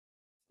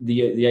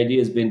The idea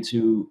has been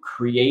to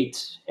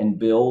create and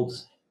build,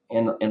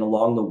 and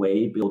along the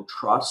way build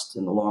trust,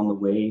 and along the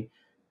way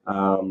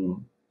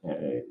um,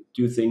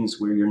 do things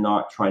where you're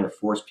not trying to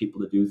force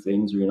people to do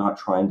things, or you're not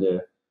trying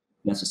to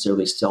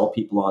necessarily sell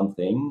people on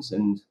things,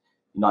 and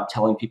you're not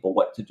telling people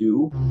what to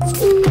do.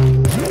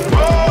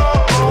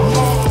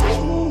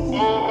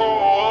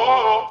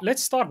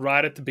 Let's start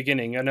right at the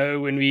beginning. I know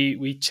when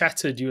we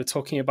chatted, you were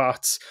talking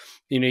about,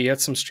 you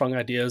had some strong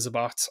ideas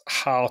about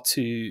how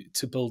to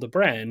build a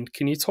brand.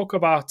 Can you talk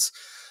about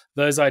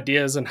those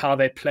ideas and how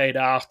they played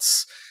out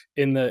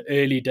in the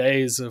early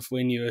days of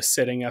when you were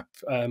setting up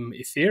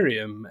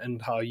Ethereum,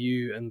 and how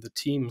you and the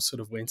team sort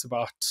of went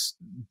about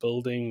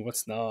building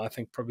what's now, I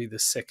think, probably the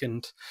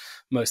second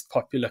most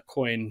popular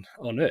coin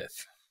on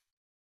earth?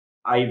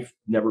 I've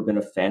never been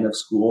a fan of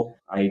school.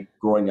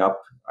 Growing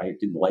up, I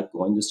didn't like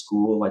going to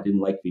school. I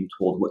didn't like being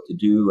told what to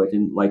do. I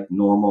didn't like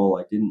normal.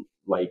 I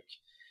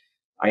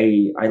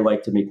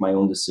like to make my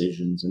own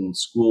decisions, and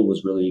school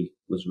was really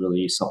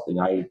something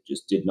I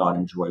just did not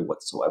enjoy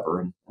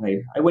whatsoever. And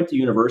I went to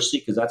university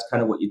because that's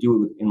kind of what you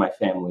do in my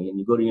family, and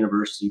you go to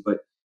university, but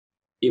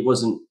it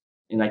wasn't.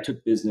 And I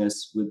took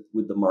business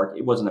with the market.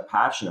 It wasn't a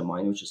passion of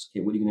mine. It was just,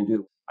 okay, what are you going to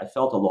do? I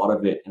felt a lot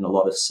of it, and a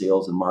lot of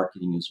sales and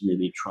marketing is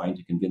really trying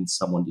to convince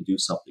someone to do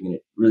something, and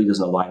it really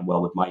doesn't align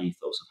well with my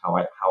ethos of how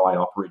I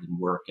operate and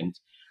work. And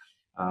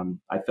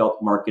I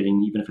felt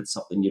marketing, even if it's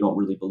something you don't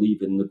really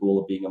believe in, the goal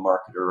of being a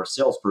marketer or a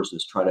salesperson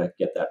is try to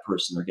get that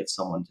person or get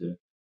someone to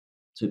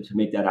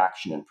make that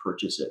action and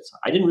purchase it. So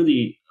I didn't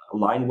really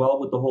align well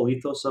with the whole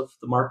ethos of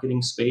the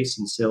marketing space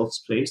and sales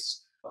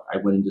space. I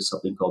went into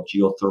something called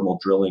geothermal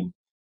drilling,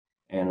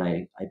 and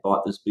I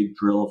bought this big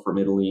drill from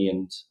Italy,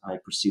 and I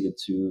proceeded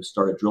to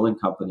start a drilling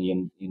company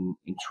in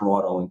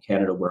Toronto, in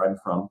Canada, where I'm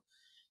from.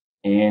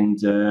 And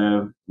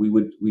we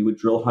would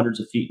drill hundreds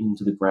of feet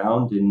into the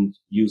ground and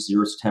use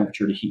zero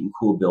temperature to heat and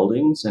cool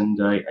buildings.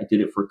 And I did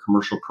it for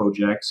commercial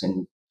projects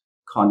and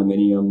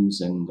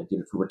condominiums, and I did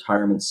it for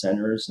retirement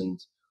centers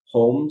and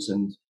homes.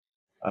 And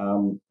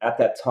at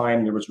that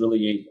time, there was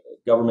really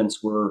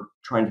governments were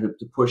trying to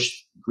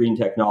push green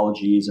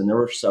technologies, and there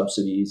were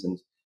subsidies. And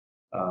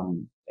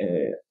I'm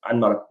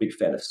not a big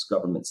fan of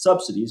government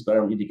subsidies, but I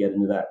don't need to get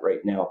into that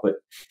right now.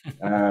 But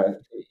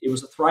it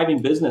was a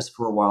thriving business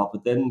for a while,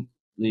 but then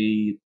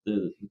the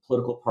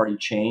political party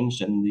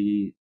changed, and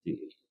the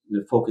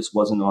focus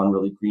wasn't on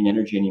really green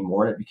energy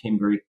anymore. It became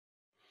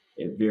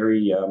a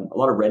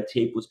lot of red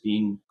tape was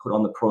being put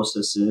on the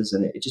processes,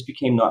 and it just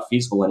became not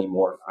feasible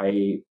anymore.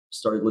 I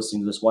started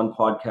listening to this one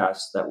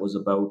podcast that was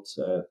about,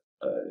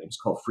 it was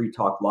called Free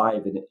Talk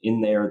Live, and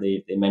in there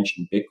they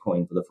mentioned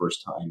Bitcoin for the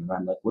first time, and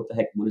I'm like, what the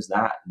heck, what is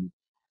that? And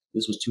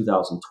this was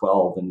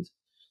 2012, and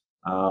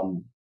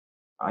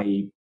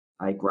I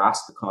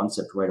grasped the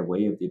concept right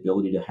away of the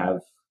ability to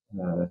have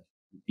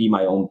be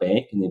my own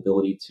bank, and the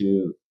ability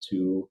to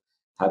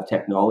have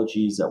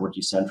technologies that were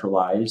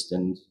decentralized,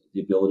 and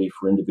the ability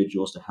for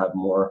individuals to have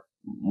more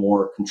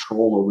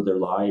control over their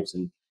lives.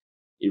 And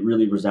it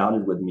really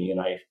resounded with me. And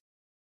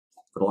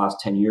for the last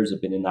 10 years, have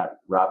been in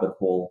that rabbit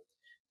hole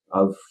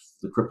of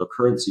the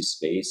cryptocurrency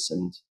space.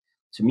 And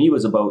to me, it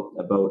was about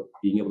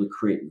being able to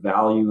create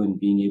value and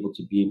being able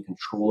to be in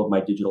control of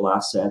my digital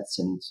assets,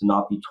 and to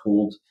not be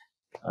told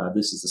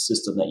this is the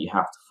system that you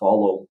have to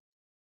follow.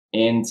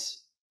 And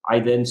I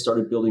then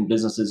started building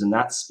businesses in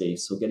that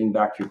space. So getting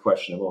back to your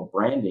question about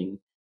branding,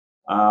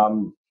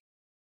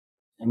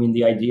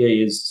 the idea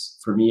is,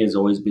 for me, has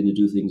always been to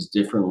do things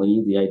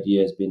differently. The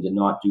idea has been to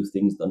not do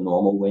things the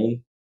normal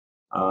way.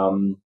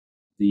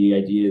 The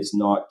idea is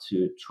not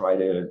to try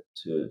to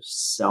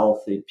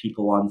sell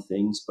people on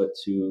things, but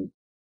to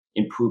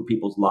improve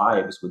people's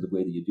lives with the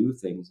way that you do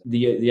things.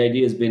 The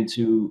idea has been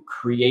to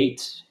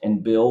create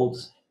and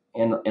build,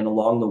 and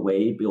along the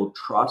way build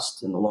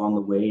trust, and along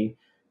the way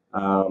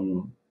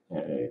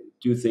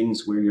do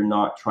things where you're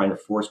not trying to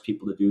force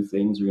people to do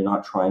things, or you're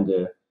not trying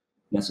to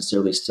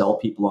necessarily sell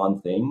people on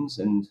things,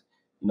 and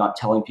you're not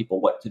telling people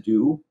what to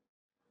do.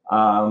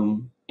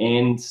 To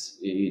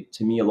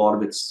me, a lot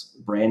of it's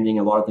branding.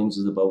 A lot of things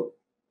is about,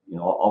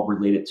 I'll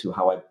relate it to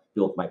how I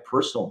built my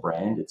personal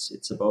brand.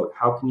 It's about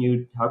how can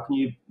you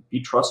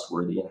be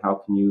trustworthy, and how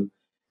can you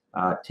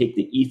take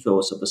the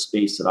ethos of the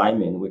space that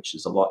I'm in, which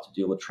is a lot to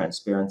deal with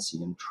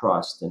transparency and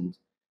trust, and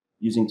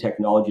using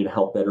technology to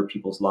help better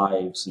people's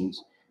lives. And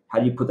how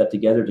do you put that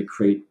together to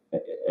create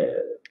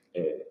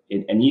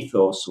an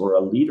ethos or a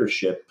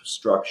leadership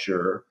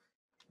structure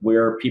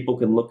where people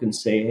can look and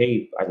say,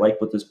 hey, I like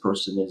what this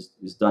person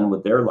is done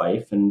with their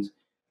life, and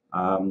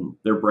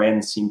their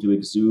brands seem to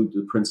exude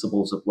the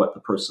principles of what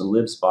the person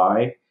lives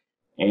by,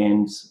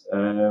 and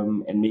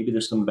maybe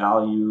there's some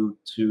value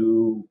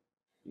to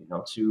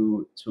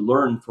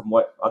learn from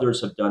what others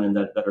have done, and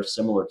that are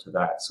similar to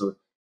that. So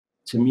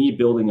to me,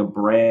 building a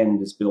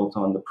brand is built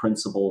on the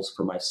principles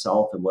for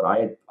myself and what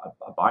I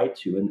abide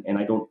to. And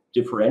I don't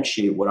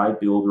differentiate what I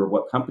build or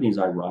what companies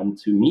I run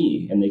to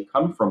me. And they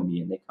come from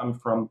me, and they come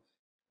from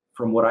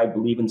what I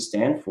believe and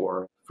stand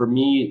for. For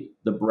me,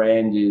 the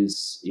brand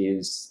is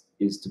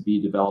is to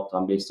be developed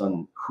on based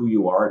on who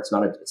you are. It's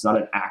not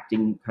an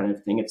acting kind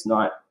of thing. It's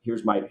not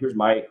here's my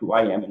who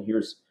I am, and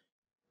here's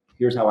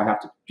how I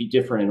have to be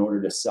different in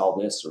order to sell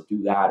this or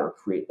do that or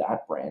create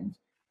that brand.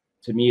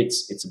 To me,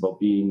 it's about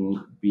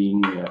being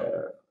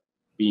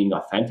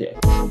authentic.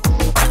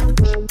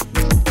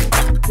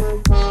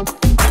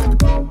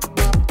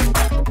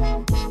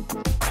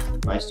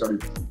 I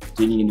started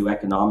digging into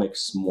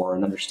economics more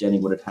and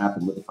understanding what had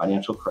happened with the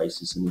financial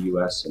crisis in the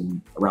U.S.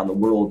 and around the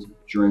world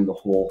during the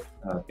whole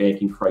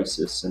banking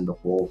crisis and the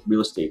whole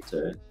real estate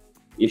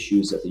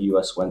issues that the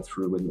U.S. went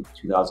through in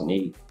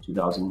 2008,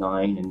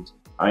 2009. And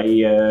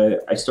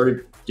I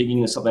started digging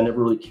into something I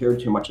never really cared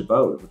too much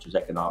about, which is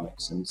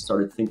economics, and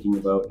started thinking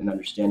about and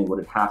understanding what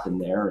had happened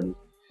there. And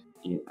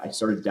I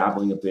started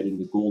dabbling a bit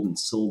into gold and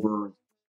silver.